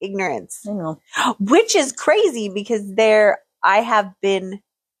ignorance. I know. Which is crazy because I have been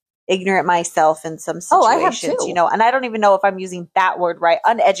ignorant myself in some situations, I have too. you know, and I don't even know if I'm using that word right.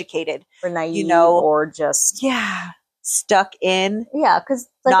 Uneducated. Or naive, you know, or just... Yeah. Stuck in. Yeah, because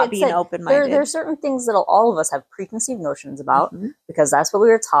like not being open-minded. There are certain things that all of us have preconceived notions about because that's what we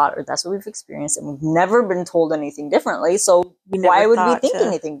were taught or that's what we've experienced, and we've never been told anything differently. So why would we think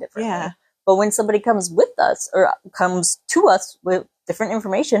anything differently? Yeah. But when somebody comes with us or comes to us with different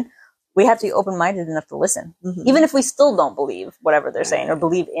information, we have to be open-minded enough to listen. Even if we still don't believe whatever they're saying or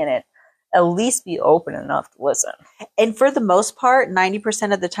believe in it, at least be open enough to listen. And for the most part,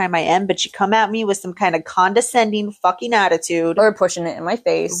 90% of the time I am, but you come at me with some kind of condescending fucking attitude. Or pushing it in my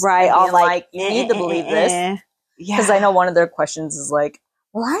face. Right. All like, you need to believe this. Yeah. Because I know one of their questions is like,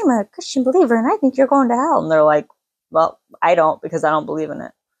 well, I'm a Christian believer and I think you're going to hell. And they're like, well, I don't, because I don't believe in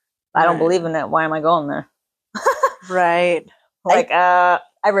it. I don't believe in it. Why am I going there? Right. Like, I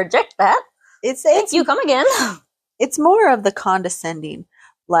reject that. Thank you. Come again. It's more of the condescending.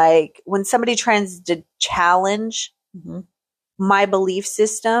 Like when somebody tries to challenge my belief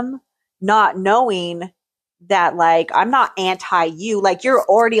system, not knowing that like I'm not anti you, like you're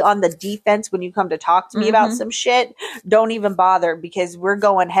already on the defense when you come to talk to me about some shit. Don't even bother because we're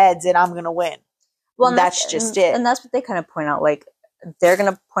going heads and I'm going to win. Well, that's just it. And that's what they kind of point out. Like they're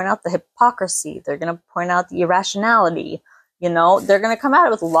going to point out the hypocrisy. They're going to point out the irrationality. You know, they're going to come at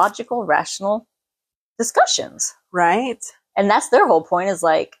it with logical, rational discussions. Right. And that's their whole point is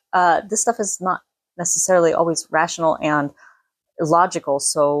like, this stuff is not necessarily always rational and logical.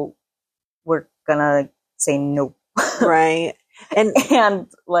 So we're going to say no. Right. And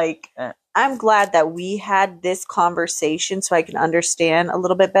like, I'm glad that we had this conversation so I can understand a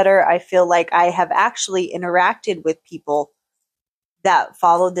little bit better. I feel like I have actually interacted with people that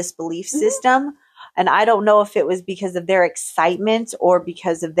follow this belief system. And I don't know if it was because of their excitement or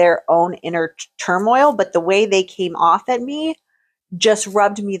because of their own inner turmoil, but the way they came off at me just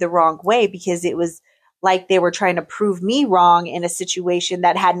rubbed me the wrong way because it was like they were trying to prove me wrong in a situation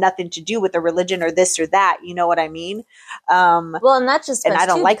that had nothing to do with a religion or this or that. You know what I mean? Well, and that just, and I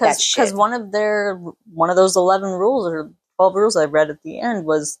don't like that shit. Because one of those 11 rules or 12 rules I read at the end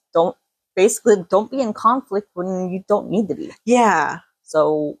was don't be in conflict when you don't need to be. Yeah.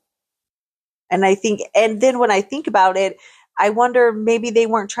 So. And then when I think about it, I wonder maybe they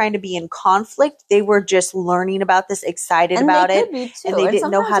weren't trying to be in conflict. They were just learning about this, excited about it. And they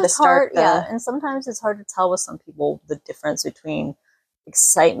didn't know how to start. And sometimes it's hard to tell with some people the difference between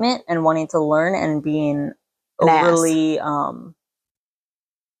excitement and wanting to learn and being overly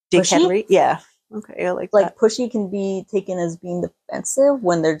pushy. Yeah. Okay. I like that. Pushy can be taken as being defensive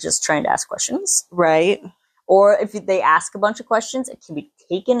when they're just trying to ask questions. Right. Or if they ask a bunch of questions, it can be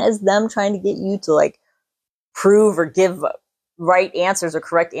taken as them trying to get you to like prove or give right answers or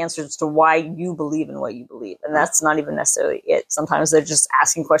correct answers to why you believe in what you believe. And that's not even necessarily it. Sometimes they're just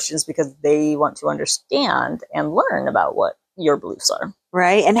asking questions because they want to understand and learn about what your beliefs are.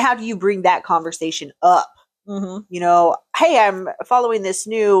 Right. And how do you bring that conversation up? You know, hey, I'm following this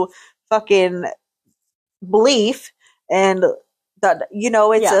new fucking belief and that, you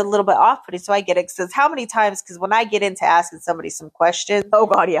know, it's a little bit off-putting, so I get it. Because how many times, because when I get into asking somebody some questions, oh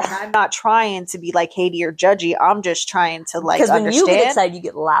god, yeah, I'm not trying to be like Haiti or judgy. I'm just trying to like understand. Because when you get excited, you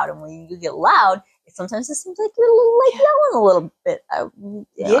get loud, and when you get loud, sometimes it seems like you're like yelling a little bit.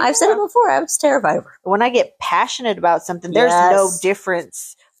 I've said it before. I was terrified of her. When I get passionate about something, there's no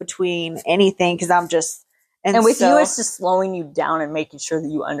difference between anything because I'm just and with you, it's just slowing you down and making sure that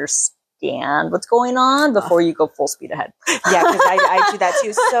you understand what's going on before you go full speed ahead. Yeah, because I do that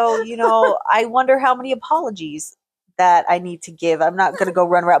too. So, you know, I wonder how many apologies that I need to give. I'm not going to go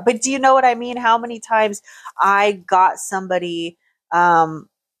run around. But do you know what I mean? How many times I got somebody thought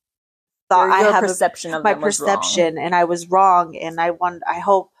I have perception of my perception and I was wrong. And I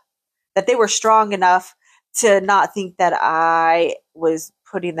hope that they were strong enough to not think that I was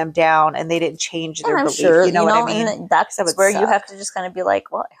putting them down and they didn't change their belief. Sure, you know what I mean? And that's where you have to just kind of be like,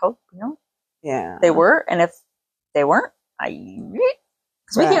 well, I hope, they were. And if they weren't,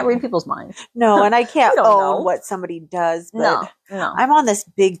 because we can't read people's minds. No, and I can't own what somebody does. But no. I'm on this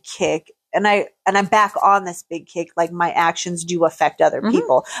big kick and I'm back on this big kick. Like my actions do affect other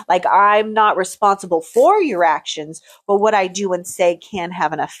people. Like I'm not responsible for your actions, but what I do and say can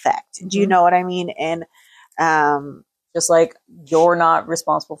have an effect. Do you know what I mean? And, just like you're not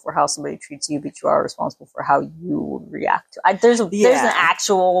responsible for how somebody treats you, but you are responsible for how you react to. There's an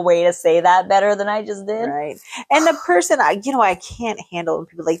actual way to say that better than I just did. Right. And the person, I can't handle when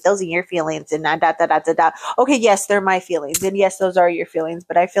people like, those are your feelings and da. Okay, yes, they're my feelings. And yes, those are your feelings.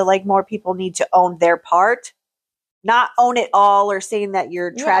 But I feel like more people need to own their part, not own it all or saying that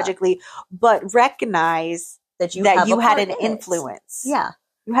you're tragically, but recognize that you had an influence. Yeah.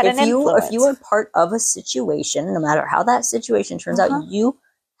 You had an influence. If you were part of a situation, no matter how that situation turns out, you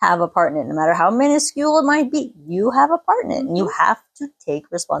have a part in it. No matter how minuscule it might be, you have a part in it, and you have to take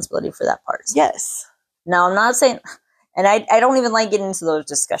responsibility for that part. Yes. Now, I'm not saying, and I don't even like getting into those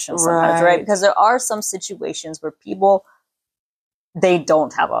discussions sometimes, right? Because there are some situations where people, they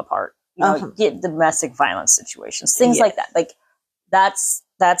don't have a part. You know, you get domestic violence situations, things like that. Like, that's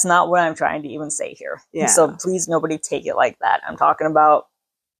not what I'm trying to even say here. Yeah. So please, nobody take it like that. I'm talking about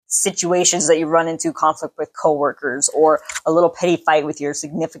situations that you run into, conflict with coworkers or a little petty fight with your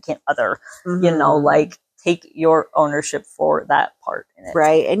significant other, you know, like take your ownership for that part in it.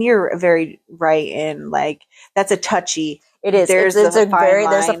 Right. And you're very right in like, that's a touchy. It is. There's a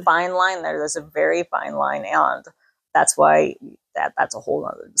fine line there. There's a very fine line. And that's why that's a whole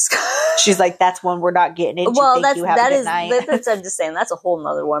nother discussion. She's like, that's one we're not getting into. Well, I'm just saying that's a whole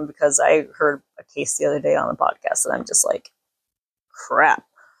nother one because I heard a case the other day on the podcast and I'm just like, crap.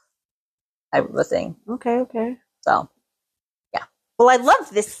 Type of a thing. Okay. So, yeah. Well, I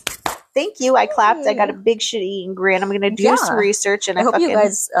love this. Thank you. I clapped. I got a big shit eating grin. I'm going to do some research, and I hope you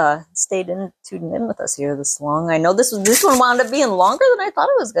guys stayed tuned in with us here this long. I know this one wound up being longer than I thought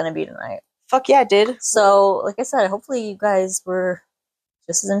it was going to be tonight. Fuck yeah, it did. So, like I said, hopefully you guys were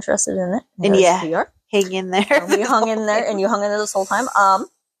just as interested in it. And we are. Hang in there. We hung in there, and you hung in there this whole time.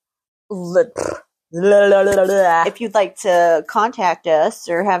 If you'd like to contact us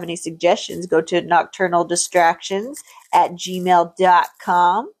or have any suggestions, go to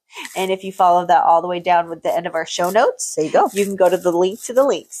nocturnaldistractions@gmail.com. And if you follow that all the way down with the end of our show notes, there you go. You can go to the link to the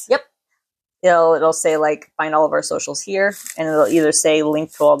links. Yep. It'll say like find all of our socials here, and it'll either say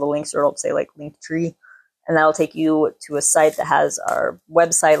link to all the links or it'll say like Linktree, and that'll take you to a site that has our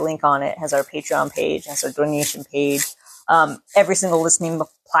website link on it, has our Patreon page, has our donation page. Every single listening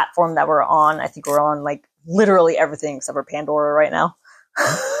platform that we're on, I think we're on like literally everything except for Pandora right now.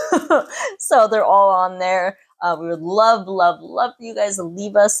 So they're all on there. We would love for you guys to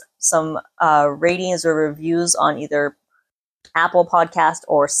leave us some ratings or reviews on either Apple Podcast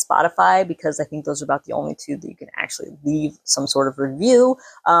or Spotify, because I think those are about the only two that you can actually leave some sort of review.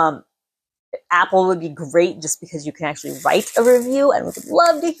 Apple would be great just because you can actually write a review, and we would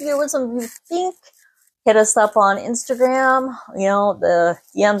love to hear what some of you think. Hit us up on Instagram. You know, the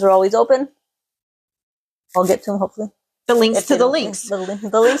DMs are always open. I'll get to them, hopefully. The links to the links. The links to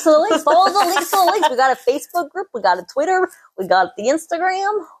the links. Follow the links to the links. We got a Facebook group. We got a Twitter. We got the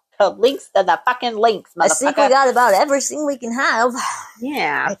Instagram. The links to the fucking links, motherfucker. I think we got about everything we can have.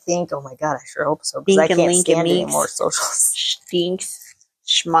 Yeah. I think. Oh, my God. I sure hope so. Because I can't stand any more socials. Stinks.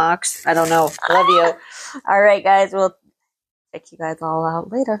 Schmucks. I don't know. Love you. All right, guys. We'll check you guys all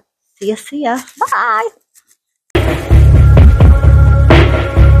out later. See ya. Bye.